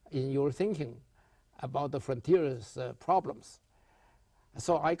in your thinking about the frontiers problems.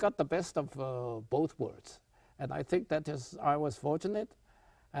 So I got the best of both worlds. And I think that is, I was fortunate,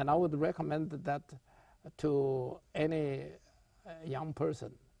 and I would recommend that to any young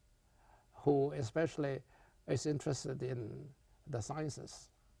person who especially is interested in the sciences.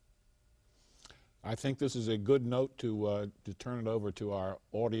 I think this is a good note to turn it over to our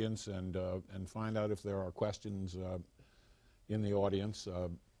audience and find out if there are questions in the audience.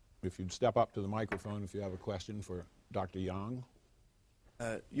 If you'd step up to the microphone if you have a question for Dr. Yang.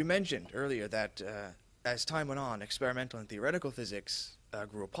 You mentioned earlier that as time went on, experimental and theoretical physics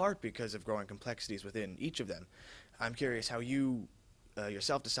grew apart because of growing complexities within each of them. I'm curious how you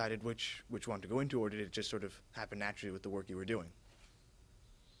yourself decided which one to go into, or did it just sort of happen naturally with the work you were doing?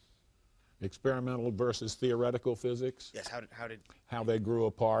 Experimental versus theoretical physics? Yes, how they grew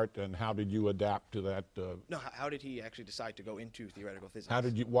apart, and how did you adapt to that? No, how did he actually decide to go into theoretical physics?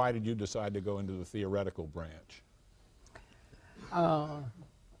 Why did you decide to go into the theoretical branch?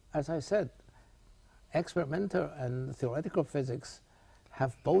 As I said, experimental and theoretical physics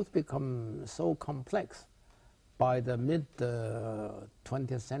have both become so complex by the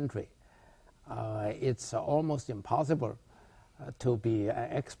mid-20th century. It's almost impossible to be an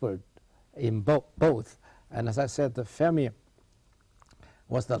expert in both. And as I said, Fermi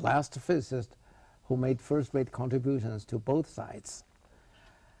was the last physicist who made first-rate contributions to both sides.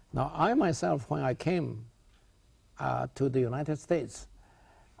 Now, I myself, when I came to the United States,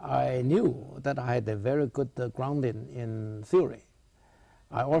 I knew that I had a very good grounding in theory.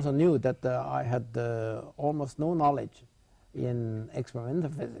 I also knew that I had almost no knowledge in experimental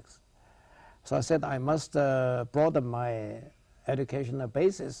physics. So I said I must broaden my educational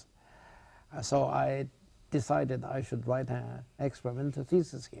basis. So I decided I should write an experimental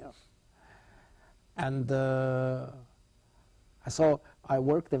thesis here. And so I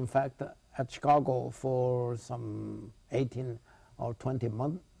worked, in fact, at Chicago for some 18 or 20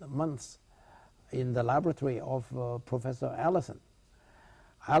 months in the laboratory of Professor Allison.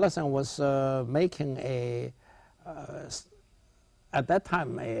 Allison was making at that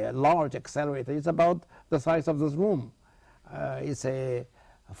time, a large accelerator. It's about the size of this room. It's a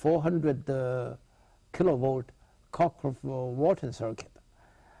 400 kilovolt Cockcroft-Walton circuit.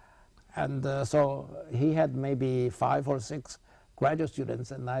 And so he had maybe 5 or 6 graduate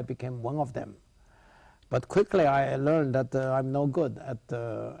students, and I became one of them. But quickly I learned that I'm no good at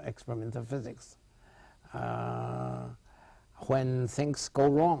experimental physics. When things go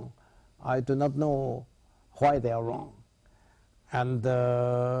wrong, I do not know why they are wrong. And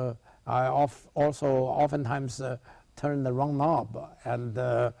I also oftentimes turn the wrong knob and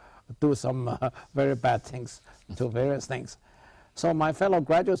do some very bad things to various things. So my fellow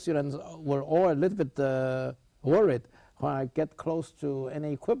graduate students were all a little bit worried when I get close to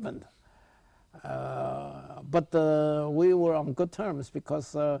any equipment. But we were on good terms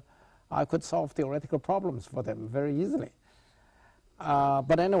because I could solve theoretical problems for them very easily.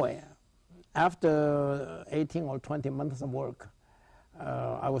 But anyway, after 18 or 20 months of work,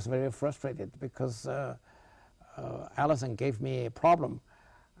 I was very frustrated because Allison gave me a problem,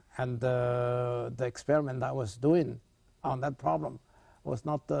 and the experiment I was doing on that problem was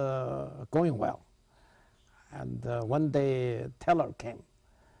not going well. And one day Teller came.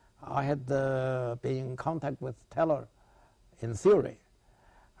 I had been in contact with Teller in theory,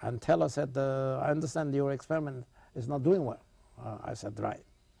 and Teller said, I understand your experiment is not doing well. I said, right.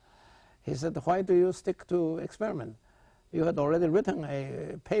 He said, why do you stick to experiment? You had already written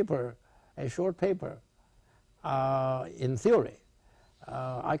a paper, a short paper in theory.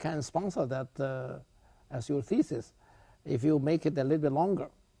 I can sponsor that as your thesis if you make it a little bit longer.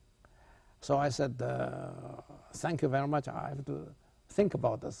 So I said, thank you very much. I have to think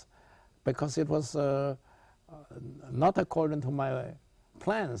about this, because it was not according to my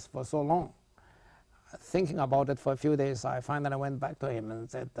plans for so long. Thinking about it for a few days, I finally went back to him and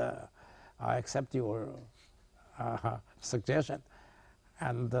said, I accept your suggestion.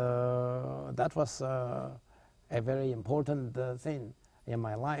 And that was a very important thing in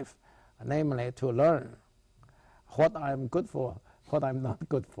my life, namely to learn what I'm good for, what I'm not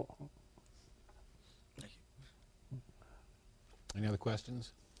good for. Any other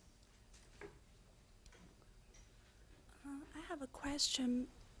questions? I have a question,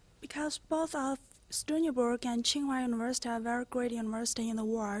 because both of Stony Brook and Tsinghua University are very great universities in the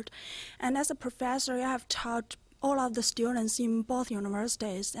world, and as a professor, you have taught all of the students in both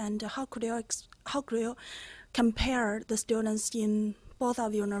universities. And how could you compare the students in both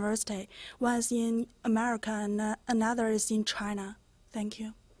of universities? One is in America and another is in China. Thank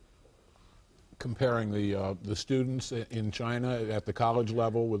you. Comparing the students in China at the college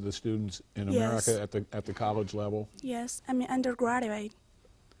level with the students in America at the college level? Yes, I mean undergraduate.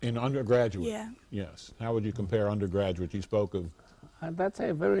 In undergraduate? Yeah. Yes. How would you compare undergraduate? You spoke of... That's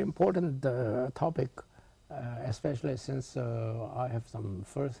a very important topic, especially since I have some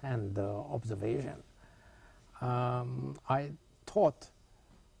first-hand observation. I taught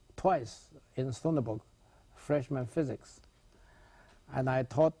twice in Stony Brook, freshman physics. And I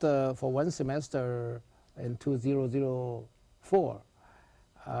taught for one semester in 2004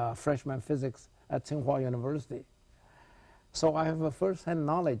 freshman physics at Tsinghua University. So I have a first-hand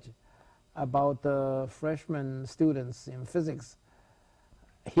knowledge about the freshman students in physics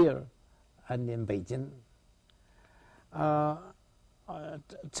here and in Beijing.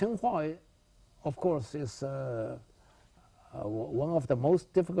 Tsinghua, of course, is one of the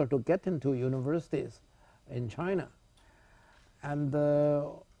most difficult to get into universities in China. And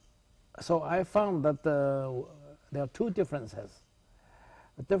so I found that there are two differences.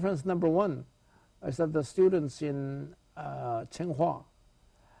 Difference number one is that the students in Tsinghua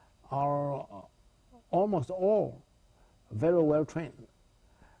are almost all very well trained.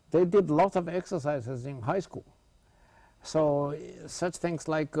 They did lots of exercises in high school. So such things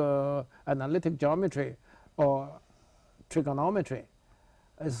like analytic geometry or trigonometry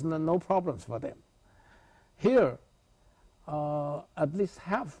is no problems for them. Here, at least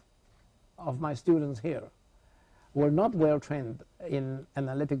half of my students here were not well trained in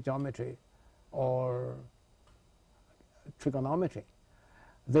analytic geometry or trigonometry.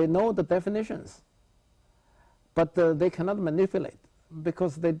 They know the definitions, but they cannot manipulate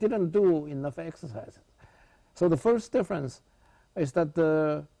because they didn't do enough exercises. So the first difference is that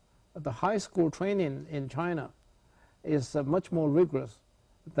the high school training in China is much more rigorous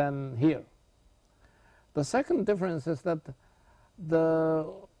than here. The second difference is that the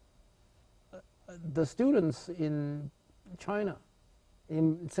students in China,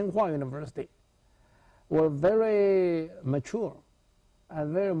 in Tsinghua University, were very mature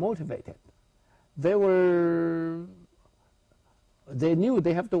and very motivated. They knew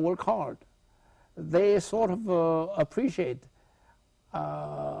they have to work hard. They sort of appreciate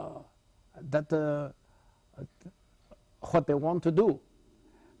that what they want to do,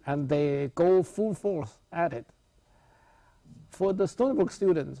 and they go full force at it. For the Stony Brook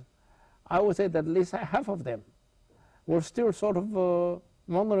students, I would say that at least half of them were still sort of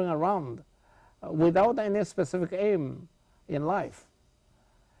wandering around without any specific aim in life.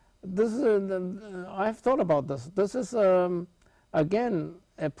 This is, I've thought about this. This is, again,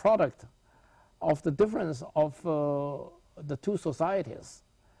 a product of the difference of the two societies.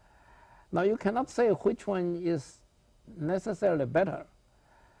 Now, you cannot say which one is necessarily better.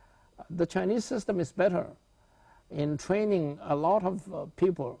 The Chinese system is better in training a lot of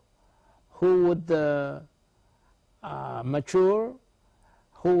people who would mature,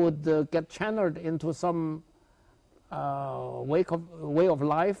 who would get channeled into some way of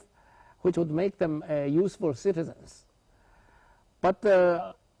life which would make them useful citizens. But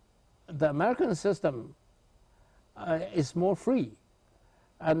the American system is more free.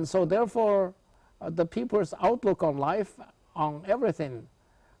 And so therefore, the people's outlook on life, on everything,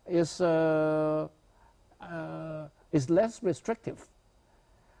 is less restrictive.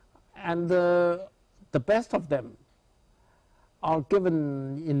 And the best of them are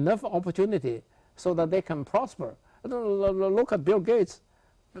given enough opportunity so that they can prosper. Look at Bill Gates.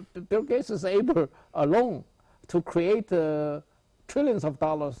 Bill Gates is able alone to create trillions of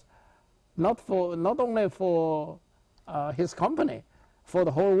dollars, not only for his company, for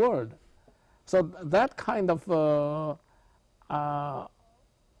the whole world. So that kind of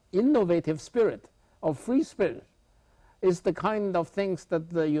innovative spirit, of free spirit, is the kind of things that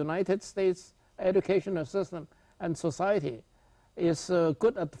the United States educational system and society is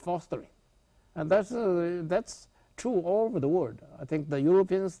good at fostering. And that's true all over the world. I think the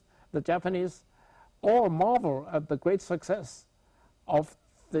Europeans, the Japanese, all marvel at the great success of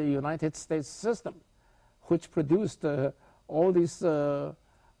the United States system, which produced all these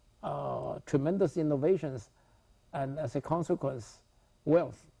tremendous innovations and, as a consequence,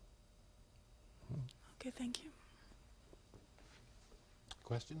 wealth. Okay, thank you.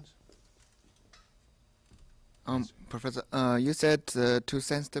 Questions? Professor, you said to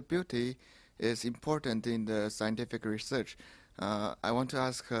sense the beauty is important in the scientific research. I want to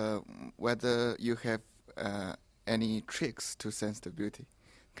ask whether you have any tricks to sense the beauty.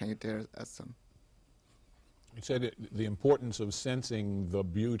 Can you tell us some? You said the importance of sensing the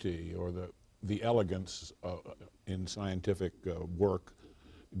beauty or the elegance in scientific work.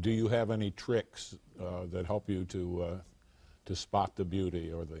 Do you have any tricks that help you to spot the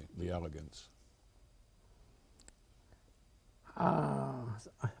beauty or the elegance?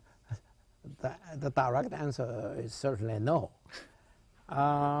 The direct answer is certainly no.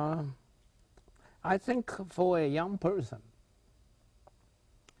 I think for a young person,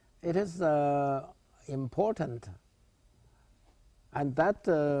 it is important, and that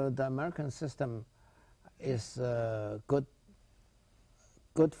the American system is good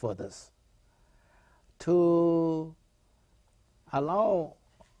for this. to allow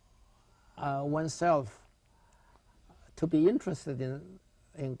oneself to be interested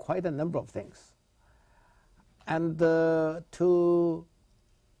in quite a number of things, and to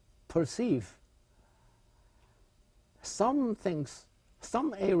perceive some things,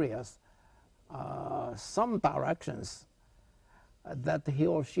 some areas, some directions that he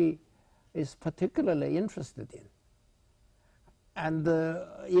or she is particularly interested in. And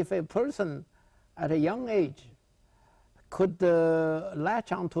if a person at a young age could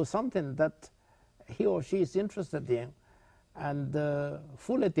latch onto something that he or she is interested in and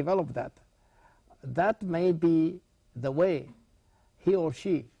fully develop that, that may be the way he or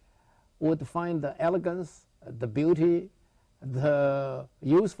she would find the elegance, the beauty, the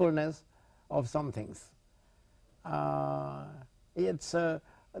usefulness of some things.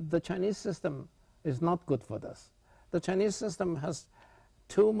 The Chinese system is not good for this. The Chinese system has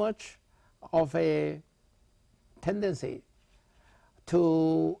too much of a tendency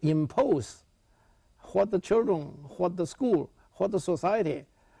to impose what the children, what the school, what the society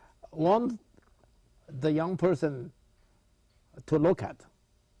want the young person to look at,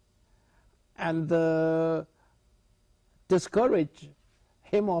 and discourage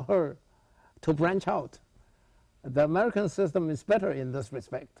him or her to branch out. The American system is better in this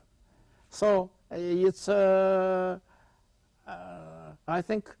respect. So it's, I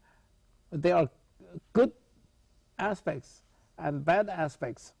think there are good aspects and bad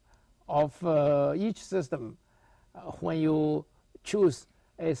aspects of each system when you choose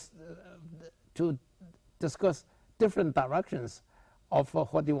to discuss different directions of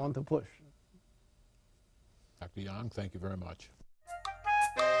what you want to push. Dr. Yang, thank you very much.